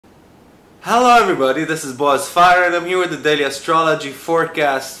Hello everybody, this is Boaz Fyler and I'm here with the Daily Astrology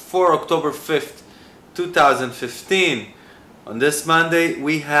Forecast for October 5th, 2015. On this Monday,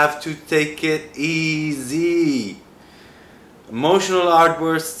 we have to take it easy. Emotional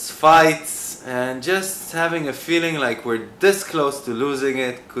outbursts, fights, and just having a feeling like we're this close to losing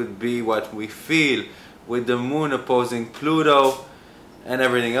it could be what we feel with the moon opposing Pluto and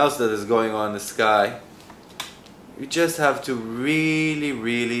everything else that is going on in the sky. You just have to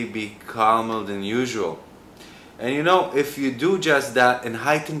really be calmer than usual. And you know, if you do just that and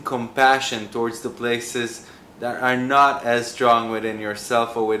heighten compassion towards the places that are not as strong within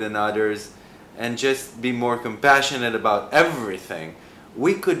yourself or within others, and just be more compassionate about everything,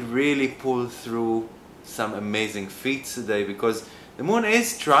 we could really pull through some amazing feats today, because the moon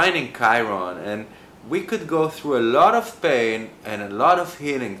is trining Chiron and we could go through a lot of pain and a lot of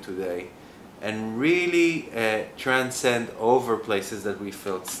healing today and really transcend over places that we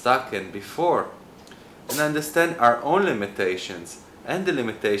felt stuck in before, and understand our own limitations and the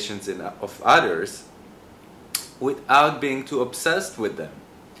limitations of others without being too obsessed with them.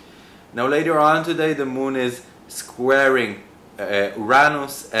 Now later on today, the moon is squaring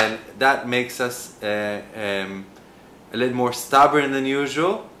Uranus, and that makes us a little more stubborn than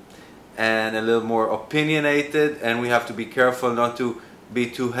usual and a little more opinionated, and we have to be careful not to be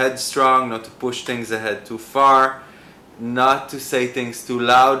too headstrong, not to push things ahead too far, not to say things too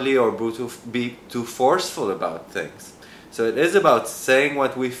loudly or be too forceful about things. So it is about saying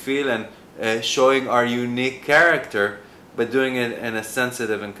what we feel and showing our unique character, but doing it in a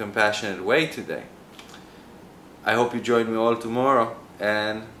sensitive and compassionate way today. I hope you join me all tomorrow,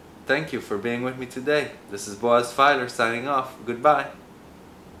 and thank you for being with me today. This is Boaz Fyler signing off. Goodbye.